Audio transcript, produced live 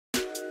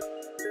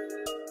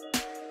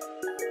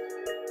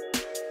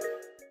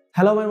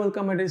Hello ভাই,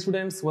 welcome my dear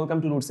students, welcome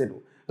to roots edu.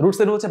 Roots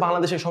edu হচ্ছে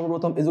বাংলাদেশের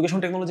সর্বপ্রথম এডুকেশন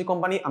টেকনোলজি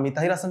কোম্পানি। আমি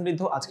তাহির হাসান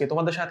রিদ্ধ আজকে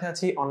তোমাদের সাথে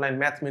আছি অনলাইন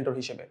ম্যাথ মেন্টর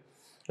হিসেবে।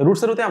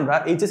 রুটস এডুতে আমরা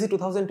HSC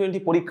 2020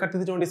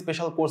 পরীক্ষার্থীদের জন্য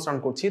স্পেশাল কোর্স রান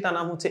করছি, তার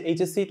নাম হচ্ছে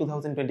HSC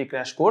 2020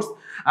 ক্র্যাশ কোর্স।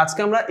 আজকে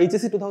আমরা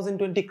HSC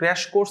 2020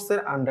 ক্র্যাশ কোর্সের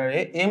আন্ডারে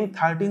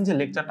M13 যে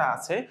লেকচারটা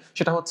আছে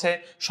সেটা হচ্ছে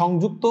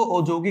সংযুক্ত ও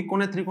যৌগিক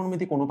কোণের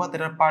ত্রিকোণমিতিক অনুপাত,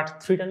 এটার পার্ট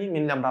 3টা নিয়ে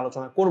মেনলি আমরা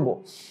আলোচনা করব।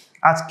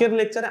 আজকের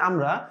লেকচারে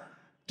আমরা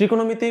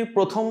ত্রিকোণমিতির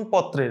প্রথম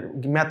পত্রের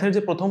ম্যাথের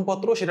যে প্রথম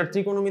পত্র সেটার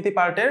ত্রিকোণমিতি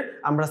পার্টের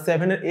আমরা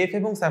 7 এর F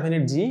এবং 7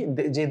 এর G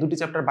যে দুটি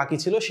চ্যাপ্টার বাকি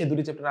ছিল সেই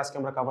দুটি চ্যাপ্টার আজকে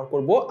আমরা কভার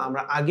করব।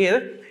 আমরা আগের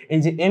এই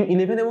যে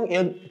M11 এবং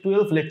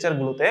M12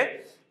 লেকচারগুলোতে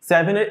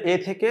 7 এর A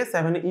থেকে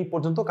 7 এর E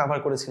পর্যন্ত কভার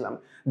করেছিলাম।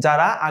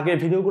 যারা আগের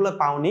ভিডিওগুলো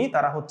পাওনি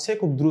তারা হচ্ছে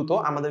খুব দ্রুত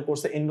আমাদের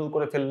কোর্সে এনরোল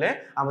করে ফেললে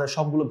আমাদের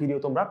সবগুলো ভিডিও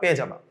তোমরা পেয়ে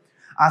যাবে।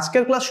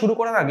 আজকের ক্লাস শুরু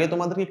করার আগে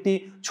তোমাদেরকে একটি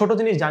ছোট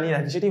জিনিস জানিয়ে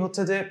রাখি, সেটি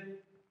হচ্ছে যে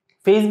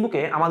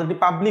ফেসবুকে আমাদের একটি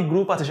পাবলিক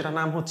গ্রুপ আছে, সেটার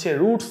নাম হচ্ছে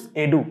রুটস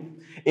এডু।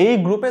 এই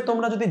গ্রুপে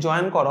তোমরা যদি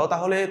জয়েন করো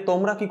তাহলে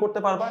তোমরা কি করতে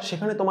পারবা,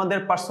 সেখানে তোমাদের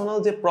পার্সোনাল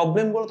যে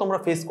প্রবলেমগুলো তোমরা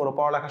ফেস করো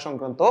পড়ালেখা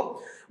সংক্রান্ত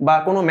বা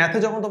কোনো ম্যাথে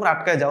যখন তোমরা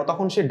আটকায় যাও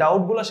তখন সেই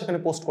ডাউটগুলো সেখানে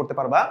পোস্ট করতে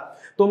পারবা।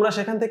 তোমরা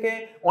সেখান থেকে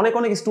অনেক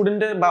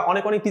স্টুডেন্টের বা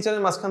অনেক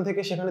টিচারের মাঝখান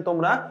থেকে সেখানে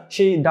তোমরা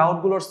সেই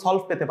ডাউটগুলোর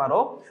সলভ পেতে পারো।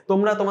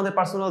 তোমরা তোমাদের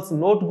পার্সোনাল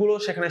নোটগুলো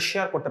সেখানে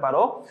শেয়ার করতে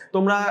পারো।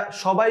 তোমরা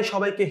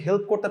সবাইকে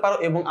হেল্প করতে পারো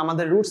এবং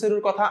আমাদের রুটস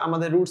এডুর কথা,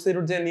 আমাদের রুটস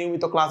এডুর যে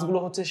নিয়মিত ক্লাসগুলো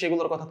হচ্ছে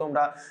সেগুলোর কথা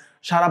তোমরা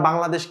সারা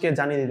বাংলাদেশকে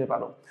জানিয়ে দিতে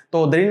পারো। তো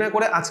দেরি না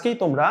করে আজকেই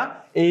তোমরা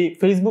এই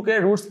ফেসবুকে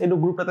রুটস এডু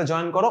গ্রুপটাতে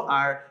জয়েন করো।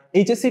 আর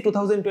HSC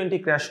 2020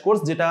 ক্র্যাশ কোর্স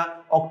যেটা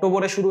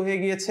অক্টোবরে শুরু হয়ে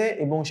গিয়েছে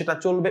এবং সেটা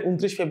চলবে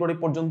 29 ফেব্রুয়ারি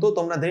পর্যন্ত,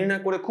 তোমরা দেরি না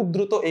করে খুব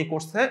দ্রুত এই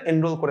কোর্সে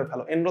এনরোল করে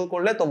ফেলো। এনরোল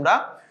করলে তোমরা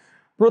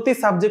প্রতি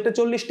সাবজেক্টে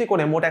 40টি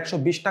করে মোট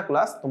 120টা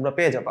ক্লাস তোমরা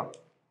পেয়ে যাবা।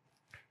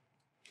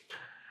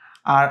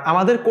 আর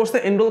আমাদের কোর্সে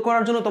এনরোল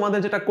করার জন্য তোমাদের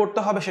যেটা করতে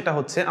হবে সেটা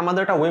হচ্ছে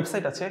আমাদের একটা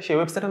ওয়েবসাইট আছে, সেই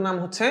ওয়েবসাইটের নাম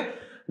হচ্ছে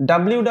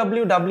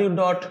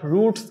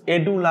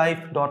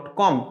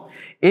www.rootsedulife.com।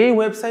 এই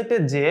ওয়েবসাইটে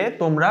যে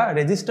তোমরা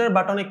রেজিস্টার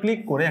বাটনে ক্লিক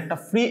করে একটা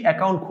ফ্রি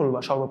অ্যাকাউন্ট খুলবা।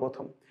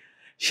 সর্বপ্রথম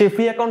সেই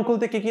ফ্রি অ্যাকাউন্ট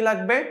খুলতে কি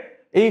লাগবে?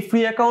 এই ফ্রি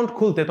অ্যাকাউন্ট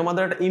খুলতে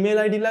তোমাদের একটা ইমেল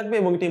আইডি লাগবে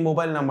এবং একটি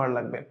মোবাইল নাম্বার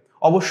লাগবে।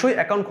 অবশ্যই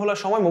অ্যাকাউন্ট খোলার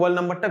সময় মোবাইল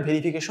নাম্বারটা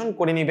ভেরিফিকেশন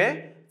করে নিবে।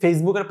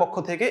 ফেসবুকের পক্ষ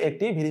থেকে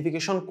একটি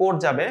ভেরিফিকেশন কোড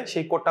যাবে,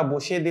 সেই কোডটা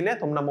বসিয়ে দিলে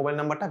তোমরা মোবাইল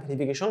নাম্বারটা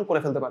ভেরিফিকেশন করে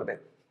ফেলতে পারবে।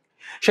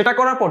 সেটা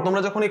করার পর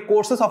তোমরা যখন এই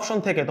কোর্সেস অপশন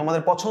থেকে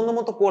তোমাদের পছন্দ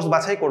মতো কোর্স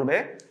বাছাই করবে,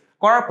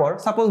 করার পর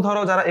সাপোজ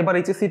ধরো যারা এবার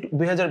HSC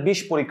 2020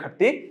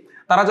 পরীক্ষার্থী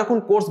তারা যখন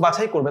কোর্স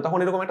বাছাই করবে তখন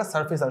এরকম একটা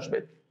সার্ফেস আসবে।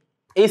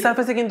 এই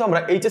সার্ফেসে কিন্তু আমরা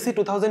HSC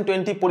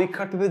 2020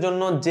 পরীক্ষার্থীদের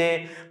জন্য যে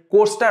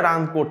কোর্সটা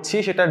রান করছি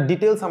সেটার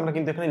ডিটেলস আমরা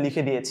কিন্তু এখানে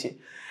লিখে দিয়েছি।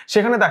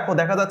 সেখানে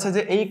দেখা যাচ্ছে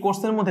যে এই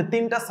কোর্সের মধ্যে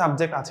 3টা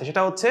সাবজেক্ট আছে,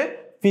 সেটা হচ্ছে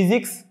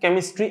ফিজিক্স,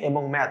 কেমিস্ট্রি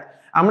এবং ম্যাথ।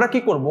 আমরা কি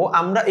করব,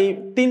 আমরা এই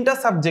 3টা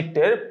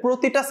সাবজেক্টের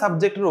প্রতিটা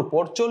সাবজেক্টের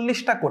উপর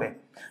 40টা করে,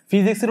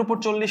 ফিজিক্সের উপর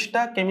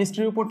 40টা,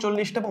 কেমিস্ট্রির উপর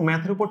 40টা এবং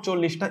ম্যাথের উপর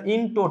 40টা,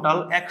 ইন টোটাল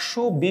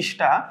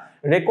 120টা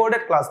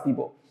রেকর্ডেড ক্লাস দিব।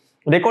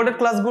 রেকর্ডেড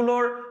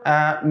ক্লাসগুলোর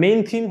মেইন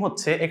থিম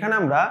হচ্ছে এখানে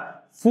আমরা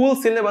ফুল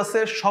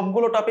সিলেবাসের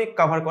সবগুলো টপিক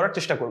কভার করার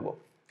চেষ্টা করব।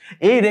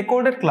 এই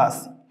রেকর্ডেড ক্লাস,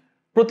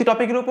 প্রতি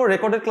টপিকের উপর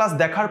রেকর্ডেড ক্লাস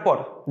দেখার পর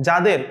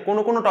যাদের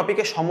কোনো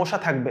টপিকে সমস্যা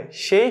থাকবে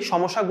সেই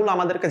সমস্যাগুলো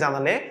আমাদেরকে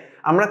জানালে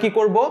আমরা কি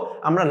করব,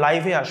 আমরা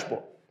লাইভে আসব।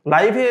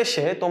 লাইভে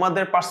এসে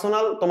তোমাদের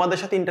পার্সোনাল তোমাদের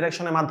সাথে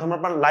ইন্টারাকশনের মাধ্যমে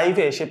আমরা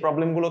লাইভে এসে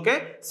প্রবলেমগুলোকে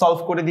সলভ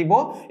করে দিব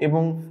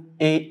এবং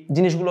এই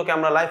জিনিসগুলোকে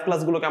আমরা লাইভ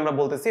ক্লাসগুলোকে আমরা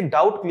বলতেছি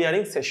ডাউট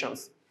ক্লিয়ারিং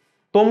সেশনস।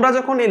 তোমরা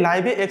যখন এই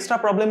লাইভে এক্সট্রা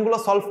প্রবলেমগুলো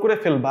সলভ করে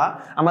ফেলবা,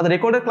 আমাদের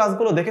রেকর্ডেড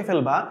ক্লাসগুলো দেখে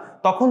ফেলবা,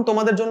 তখন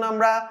তোমাদের জন্য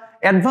আমরা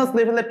অ্যাডভান্স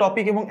লেভেলের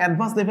টপিক এবং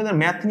অ্যাডভান্স লেভেলের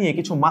ম্যাথ নিয়ে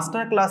কিছু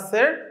মাস্টার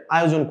ক্লাসের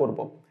আয়োজন করব,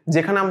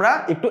 যেখানে আমরা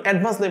একটু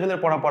অ্যাডভান্স লেভেলের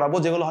পড়াবো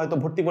যেগুলো হয়তো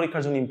ভর্তি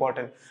পরীক্ষার জন্য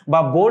ইম্পর্টেন্ট বা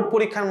বোর্ড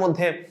পরীক্ষার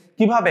মধ্যে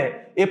কিভাবে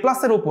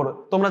A+-এর উপর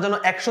তোমরা যেন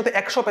 100তে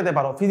 100 পেতে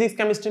পারো। ফিজিক্স,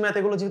 কেমিস্ট্রি, ম্যাথ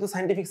এগুলো যেহেতু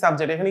সায়েন্টিফিক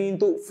সাবজেক্ট, এখানে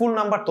কিন্তু ফুল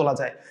নাম্বার তোলা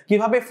যায়।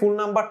 কিভাবে ফুল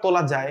নাম্বার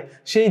তোলা যায়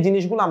সেই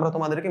জিনিসগুলো আমরা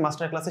তোমাদেরকে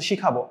মাস্টার ক্লাসে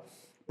শিখাবো।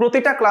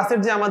 প্রতিটা ক্লাসের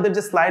যে আমাদের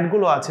যে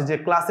স্লাইডগুলো আছে, যে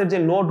ক্লাসের যে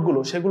নোটগুলো,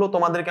 সেগুলো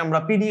তোমাদেরকে আমরা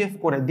PDF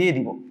করে দিয়ে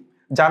দিব।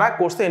 যারা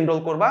কোর্সে এনরোল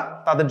করবা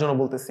তাদের জন্য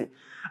বলতেছি,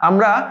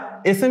 আমরা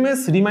SMS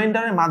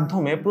রিমাইন্ডারের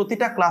মাধ্যমে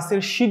প্রতিটা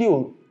ক্লাসের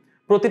শিডিউল,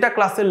 প্রতিটা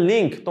ক্লাসের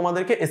লিংক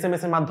তোমাদেরকে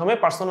SMS এর মাধ্যমে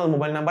পার্সোনাল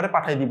মোবাইল নাম্বারে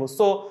পাঠিয়ে দিব।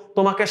 সো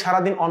তোমাকে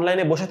সারাদিন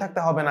অনলাইনে বসে থাকতে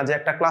হবে না, যে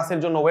একটা ক্লাসের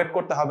জন্য ওয়েট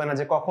করতে হবে না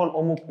যে কখন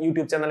অমুক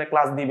ইউটিউব চ্যানেলে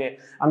ক্লাস দিবে,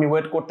 আমি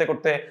ওয়েট করতে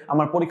করতে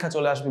আমার পরীক্ষা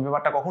চলে আসবে।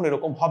 ব্যাপারটা কখন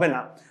এরকম হবে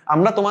না।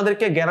 আমরা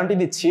তোমাদেরকে গ্যারান্টি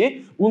দিচ্ছি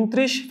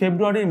 29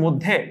 ফেব্রুয়ারির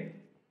মধ্যে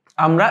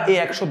আমরা এই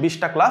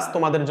 120টা ক্লাস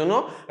তোমাদের জন্য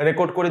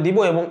রেকর্ড করে দিব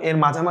এবং এর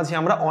মাঝামাঝি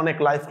আমরা অনেক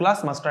লাইভ ক্লাস,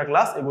 মাস্টার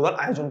ক্লাস এগুলোর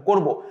আয়োজন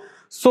করব।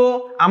 সো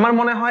আমার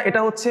মনে হয়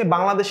এটা হচ্ছে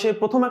বাংলাদেশের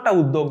প্রথম একটা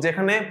উদ্যোগ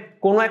যেখানে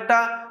কোনো একটা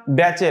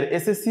ব্যাচের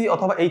SSC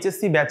অথবা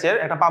HSC ব্যাচের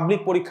একটা পাবলিক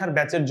পরীক্ষার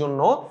ব্যাচের জন্য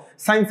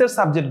সায়েন্সের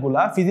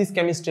সাবজেক্টগুলা ফিজিক্স,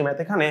 কেমিস্ট্রি, ম্যাথ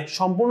এখানে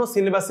সম্পূর্ণ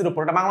সিলেবাসের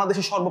উপর এটা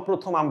বাংলাদেশে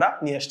সর্বপ্রথম আমরা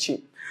নিয়ে আসছি।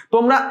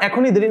 তোমরা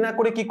এখনই দেরি না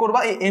করে কি করবা,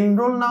 এই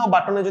এনরোল নাও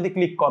বাটনে যদি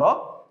ক্লিক করো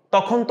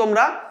তখন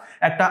তোমরা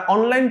একটা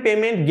অনলাইন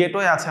পেমেন্ট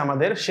গেটওয়ে আছে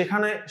আমাদের,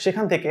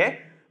 সেখান থেকে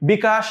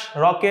বিকাশ,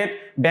 রকেট,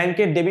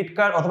 ব্যাংকের ডেবিট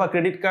কার্ড অথবা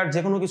ক্রেডিট কার্ড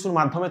যে কোনো কিছুর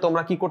মাধ্যমে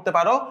তোমরা কি করতে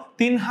পারো,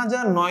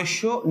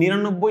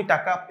 ৩,৯৯৯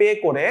 টাকা পে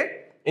করে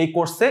এই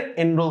কোর্সে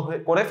এনরোল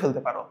করে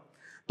ফেলতে পারো।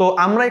 তো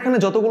আমরা এখানে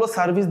যতগুলো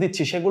সার্ভিস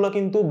দিচ্ছি সেগুলো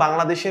কিন্তু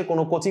বাংলাদেশের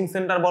কোনো কোচিং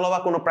সেন্টার বলো বা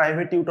কোনো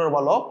প্রাইভেট টিউটর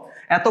বলো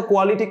এত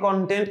কোয়ালিটি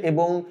কন্টেন্ট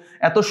এবং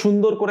এত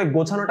সুন্দর করে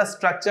গোছানোটা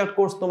স্ট্রাকচার্ড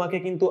কোর্স তোমাকে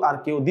কিন্তু আর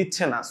কেউ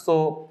দিচ্ছে না। সো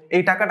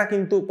এই টাকাটা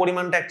কিন্তু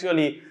পরিমাণটা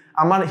অ্যাকচুয়ালি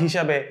আমার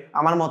হিসাবে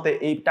আমার মতে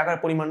এই টাকার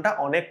পরিমাণটা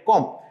অনেক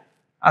কম।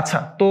 আচ্ছা,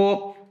 তো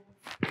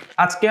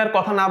আজকে আর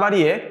কথা না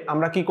বাড়িয়ে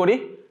আমরা কি করি,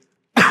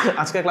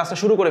 আজকের ক্লাসটা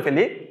শুরু করে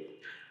ফেলি।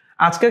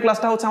 আজকের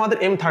ক্লাসটা হচ্ছে আমাদের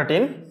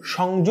M13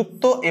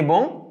 সংযুক্ত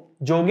এবং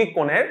যৌগিক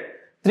কোণের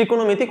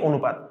ত্রিকোণমিতিক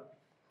অনুপাত।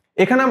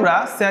 এখানে আমরা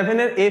 7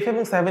 এর F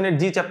এবং 7 এর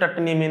G চ্যাপ্টারটা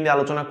নিয়ে মেইনলি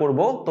আলোচনা করব।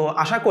 তো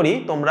আশা করি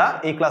তোমরা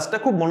এই ক্লাসটা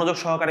খুব মনোযোগ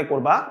সহকারে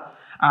করবা।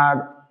 আর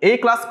এই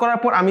ক্লাস করার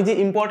পর আমি যে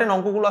ইম্পর্টেন্ট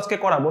অঙ্কগুলো আজকে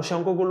করাবো সেই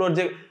অঙ্কগুলোর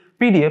যে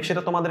পিডিএফ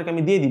সেটা তোমাদেরকে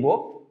আমি দিয়ে দিব।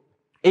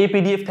 এই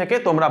পিডিএফ থেকে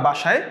তোমরা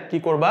বাসায় কি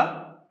করবা,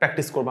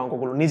 প্র্যাকটিস করবা,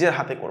 অঙ্কগুলো নিজের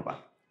হাতে করবা,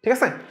 ঠিক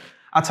আছে?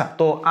 আচ্ছা,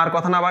 তো আর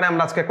কথা না বাড়ে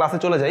আমরা আজকে ক্লাসে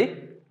চলে যাই।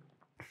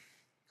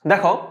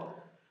 দেখো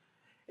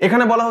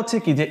এখানে বলা হচ্ছে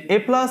কি যে a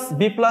plus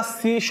b plus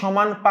c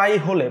সমান পাই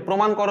হলে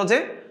প্রমাণ করো যে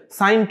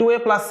sin 2a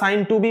plus sin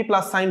 2b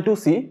plus sin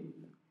 2c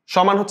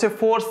সমান হচ্ছে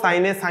 4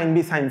 sin a sin b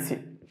sin c।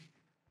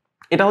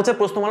 এটা হচ্ছে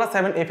প্রশ্নমালা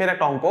 7f এর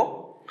একটা অঙ্ক।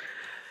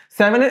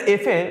 7 এর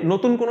f এ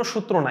নতুন কোনো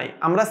সূত্র নাই।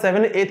 আমরা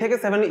 7 এর a থেকে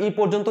 7 এর e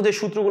পর্যন্ত যে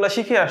সূত্রগুলো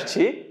শিখে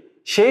আসছি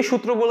সেই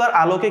সূত্রগুলোর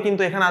আলোকে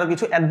কিন্তু এখানে আরো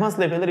কিছু অ্যাডভান্স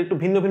লেভেলের একটু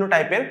ভিন্ন ভিন্ন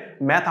টাইপের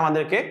ম্যাথ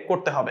আমাদেরকে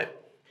করতে হবে।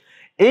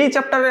 এই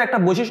চ্যাপ্টারের একটা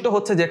বৈশিষ্ট্য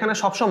হচ্ছে যেখানে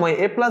সবসময়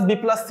a plus b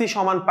plus c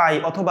সমান পাই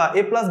অথবা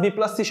a plus b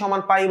plus c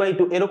সমান পাই বাই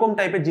 2 এরকম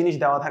টাইপের জিনিস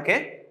দেওয়া থাকে।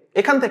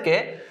 এখান থেকে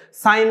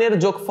সাইনের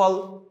যোগফল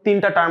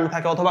 3টা টার্ম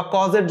থাকে অথবা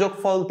কজ এর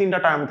যোগফল 3টা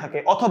টার্ম থাকে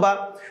অথবা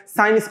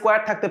সাইন স্কোয়ার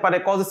থাকতে পারে,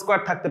 কজ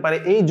স্কোয়ার থাকতে পারে।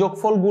 এই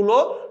যোগফলগুলো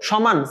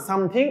সমান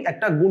সামথিং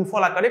একটা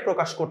গুণফল আকারে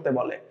প্রকাশ করতে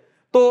বলে।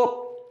 তো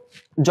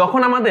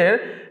যখন আমাদের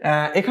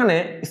এখানে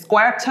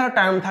স্কোয়ার ছাড়া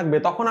টার্ম থাকবে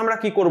তখন আমরা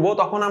কি করব,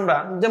 তখন আমরা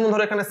যেমন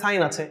ধরো এখানে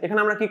সাইন আছে, এখানে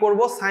আমরা কি করব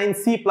sign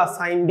C plus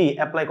sign D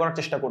apply করার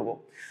চেষ্টা করব।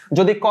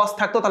 যদি কস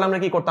থাকতো তাহলে আমরা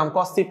কি করতাম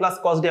কস C plus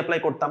cos D apply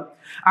করতাম।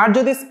 আর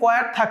যদি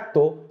স্কোয়ার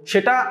থাকতো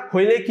সেটা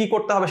হইলে কি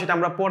করতে হবে সেটা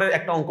আমরা পরের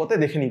একটা অঙ্কতে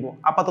দেখে নিব।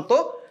 আপাতত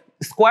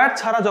স্কোয়ার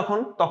ছাড়া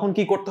তখন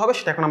কি করতে হবে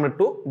সেটা এখন আমরা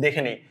একটু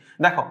দেখে নিই।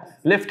 দেখো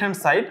লেফট হ্যান্ড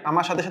সাইড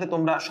আমার সাথে সাথে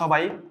তোমরা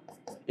সবাই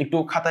একটু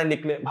খাতায়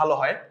লিখলে ভালো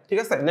হয়, ঠিক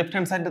আছে? লেফট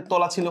হ্যান্ড সাইডের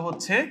তোলা ছিল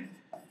হচ্ছে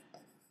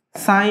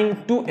sin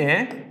 2a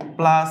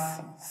plus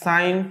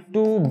sin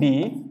 2b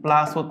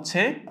plus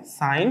হচ্ছে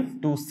sin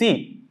 2c।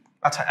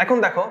 আচ্ছা, এখন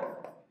দেখো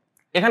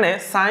এখানে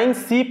sin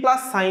c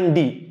plus sin d,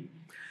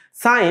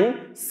 sin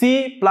c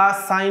plus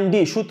sin d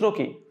সূত্র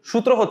কি?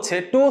 সূত্র হচ্ছে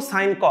 2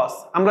 sin cos।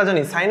 আমরা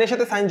জানি সাইনের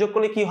সাথে সাইন যোগ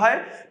করলে কি হয়,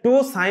 2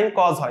 sin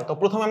cos হয়। তো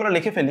প্রথমে আমরা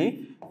লিখে ফেলি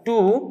 2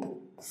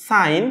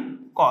 sin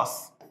cos।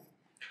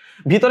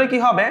 ভিতরে কি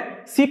হবে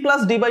c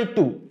প্লাস d বাই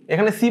 2।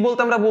 এখানে c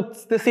বলতে আমরা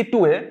বুঝতেছি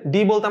 2a, d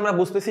বলতে আমরা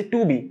বুঝতেছি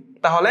 2b।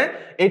 তাহলে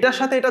এটার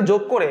সাথে এটা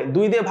যোগ করে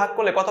 2 দিয়ে ভাগ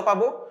করলে কত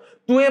পাবো,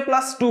 2a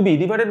plus 2b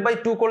divided by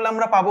 2 করলে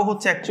আমরা পাবো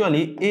হচ্ছে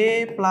অ্যাকচুয়ালি a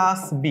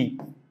প্লাস b।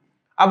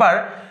 আবার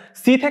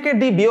c থেকে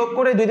d বিয়োগ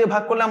করে 2 দিয়ে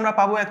ভাগ করলে আমরা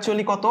পাবো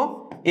অ্যাকচুয়ালি কত,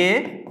 a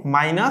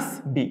মাইনাস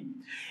b।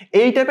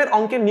 এই টাইপের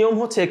অঙ্কের নিয়ম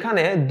হচ্ছে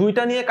এখানে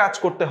দুইটা নিয়ে কাজ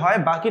করতে হয়,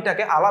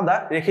 বাকিটাকে আলাদা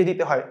রেখে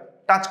দিতে হয়,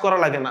 টাচ করা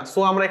লাগে না। সো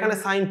আমরা এখানে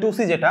sin 2c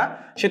যেটা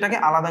সেটাকে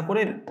আলাদা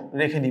করে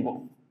রেখে দিব।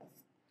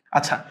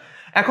 আচ্ছা,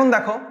 এখন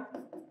দেখো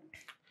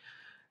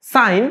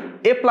sin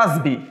a প্লাস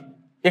b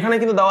এখানে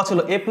কিন্তু দেওয়া ছিল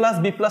a plus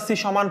b plus c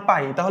সমান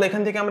পাই। তাহলে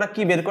এখান থেকে আমরা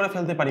কি বের করে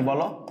ফেলতে পারি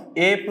বলো,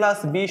 a প্লাস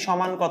b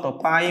সমান কত,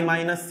 পাই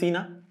মাইনাস c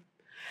না?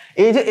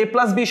 এই যে a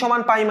প্লাস b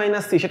সমান পাই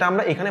মাইনাস c সেটা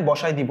আমরা এখানে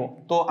বসাই দিব।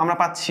 তো আমরা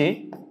পাচ্ছি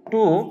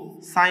 2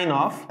 sin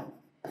of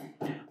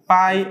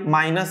pi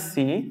minus c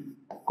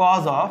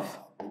cos of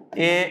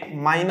a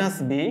minus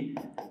b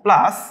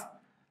plus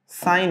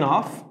sin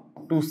of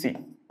 2c।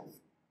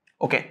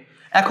 ওকে,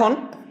 এখন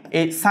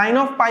এই sin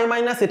অফ পাই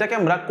মাইনাস এটাকে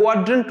আমরা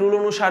কোয়াড্রেন্ট রুল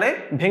অনুসারে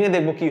ভেঙে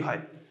দেখব কি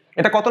হয়।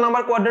 এটা কত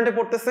নাম্বার কোয়াড্রেন্টে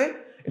পড়তেছে,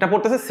 এটা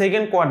পড়তেছে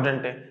সেকেন্ড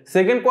কোয়াড্রেন্টে।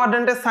 সেকেন্ড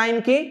কোয়াড্রেন্টে সাইন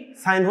কি,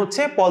 সাইন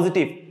হচ্ছে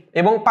পজিটিভ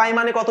এবং পাই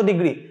মানে কত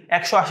ডিগ্রি,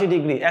 180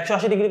 ডিগ্রি।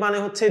 180 ডিগ্রি মানে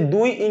হচ্ছে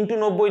 2 ইন্টু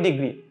 90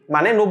 ডিগ্রি,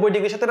 মানে 90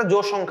 ডিগ্রির সাথে একটা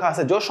জোড় সংখ্যা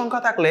আছে। জোড়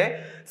সংখ্যা থাকলে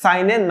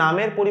সাইনের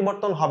নামের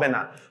পরিবর্তন হবে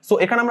না। সো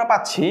এখানে আমরা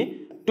পাচ্ছি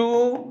 2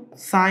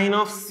 sin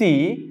of c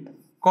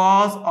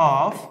cos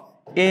of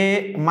a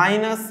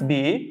minus b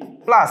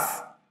plus,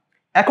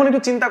 এখন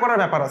একটু চিন্তা করার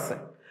ব্যাপার আছে।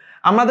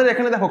 আমাদের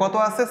এখানে দেখো কত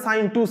আছে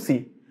sin 2c,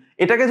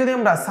 এটাকে যদি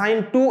আমরা sin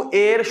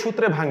 2a এর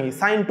সূত্রে ভাঙি,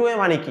 sin 2a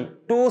মানে কি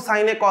 2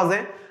 sin a cos a,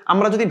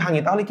 আমরা যদি ভাঙি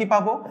তাহলে কি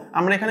পাবো,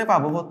 আমরা এখানে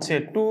পাবো হচ্ছে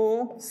 2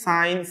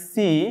 sin c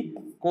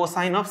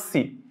cosine of c।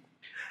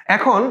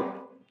 এখন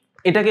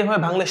এটাকে এভাবে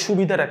ভাঙলে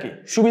সুবিধাটা কি,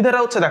 সুবিধাটা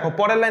হচ্ছে দেখো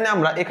পরের লাইনে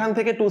আমরা এখান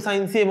থেকে 2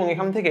 sin c এবং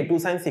এখান থেকে 2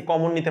 sin c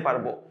কমন নিতে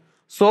পারবো।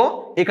 সো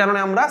এই কারণে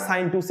আমরা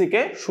sin 2c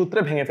কে সূত্রে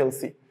ভেঙে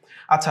ফেলছি।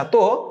 আচ্ছা,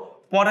 তো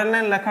পরের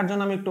লাইন লেখার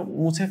জন্য আমি একটু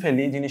মুছে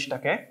ফেলি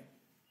জিনিসটাকে।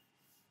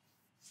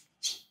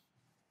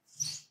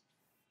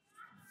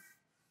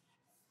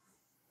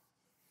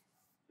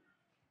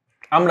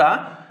 আমরা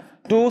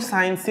 2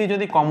 sin c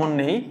যদি কমন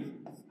নেই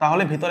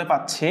তাহলে ভিতরে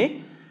পাচ্ছি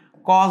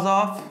cos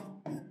of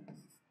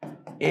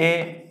a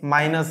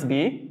minus b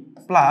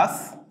plus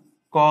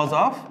cos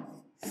of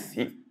c।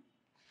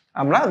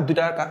 আমরা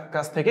দুইটার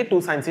কাছ থেকে 2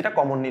 sin c টা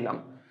কমন নিলাম।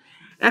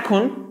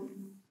 এখন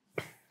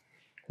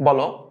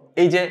বলো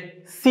এই যে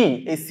c,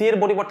 এই c এর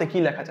পরিবর্তে কি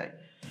লেখা যায়?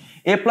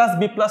 a +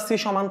 b + c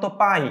সমান তো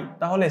পাই,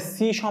 তাহলে c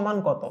সমান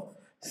কত?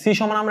 c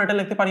সমান আমরা এটা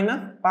লিখতে পারি না,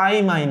 পাই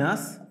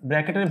মাইনাস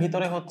ব্র্যাকেটের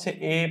ভিতরে হচ্ছে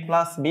a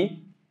 + b।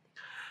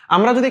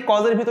 আমরা যদি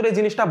cos এর ভিতরে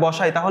জিনিসটা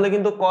বসাই তাহলে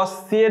কিন্তু cos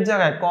c এর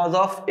জায়গায় cos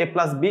of a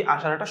 + b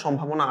আসার একটা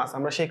সম্ভাবনা আছে,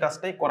 আমরা সেই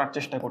কাজটাই করার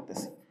চেষ্টা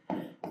করতেছি।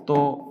 তো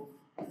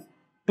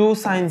 2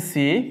 sin c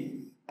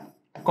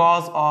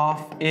cos of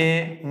a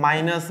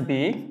minus b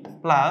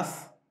plus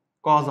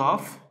cos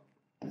of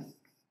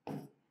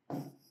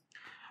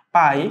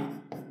pi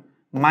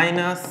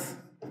minus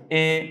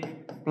a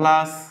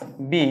plus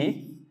b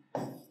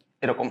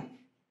এরকম।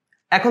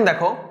 এখন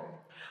দেখো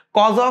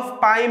cos of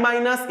pi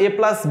minus a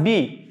plus b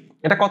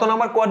এটা কত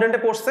নাম্বার কোয়াড্রেন্টে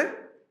পড়ছে?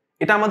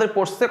 এটা আমাদের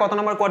পড়ছে কত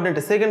নাম্বার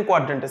কোয়াড্রেন্টে? সেকেন্ড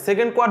কোয়াড্রেন্টে।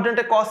 সেকেন্ড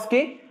কোয়াড্রেন্টে cos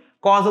কি?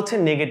 cos হচ্ছে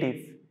নেগেটিভ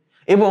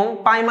এবং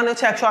পাই মানে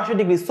হচ্ছে 180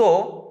 ডিগ্রি, সো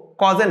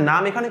cos এর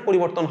নাম এখানে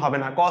পরিবর্তন হবে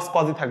না, cos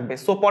cosই থাকবে।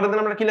 সো পরের দিন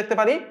আমরা কি লিখতে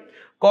পারি?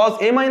 cos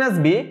a minus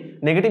b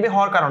নেগেটিভে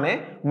হওয়ার কারণে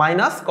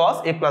minus cos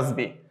a plus b।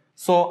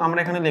 So আমরা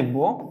এখানে লিখব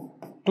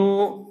 2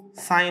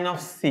 sin of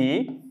c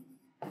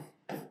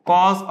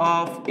cos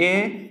of a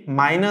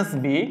minus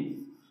b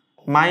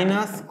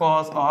minus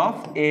cos of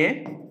a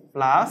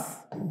plus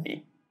b।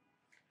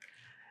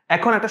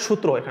 এখন একটা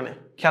সূত্র এখানে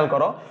খেয়াল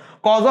করো,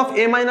 cos of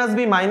a minus b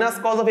minus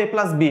cos of a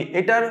plus b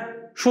এটার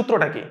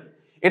সূত্রটা কি?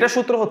 এটা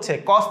সূত্র হচ্ছে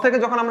cos থেকে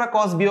যখন আমরা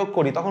cos বিয়োগ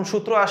করি তখন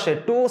সূত্র আসে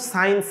 2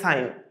 sin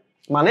sin,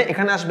 মানে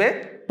এখানে আসবে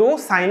 2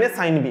 sin a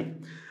sin b।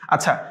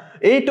 আচ্ছা,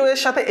 এই 2 এর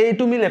সাথে এই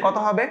 2 মিলে কত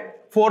হবে?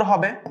 4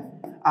 হবে।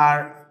 আর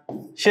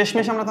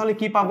শেষমেশ আমরা তাহলে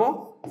কি পাবো?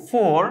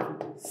 4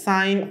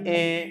 sin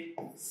a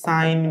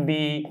sin b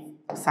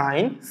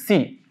sin c।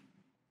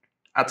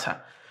 আচ্ছা,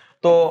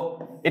 তো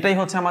এটাই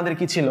হচ্ছে আমাদের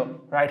কি ছিল,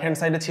 রাইট হ্যান্ড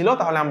সাইডে ছিল।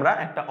 তাহলে আমরা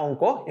একটা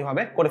অঙ্ক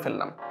এভাবে করে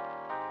ফেললাম।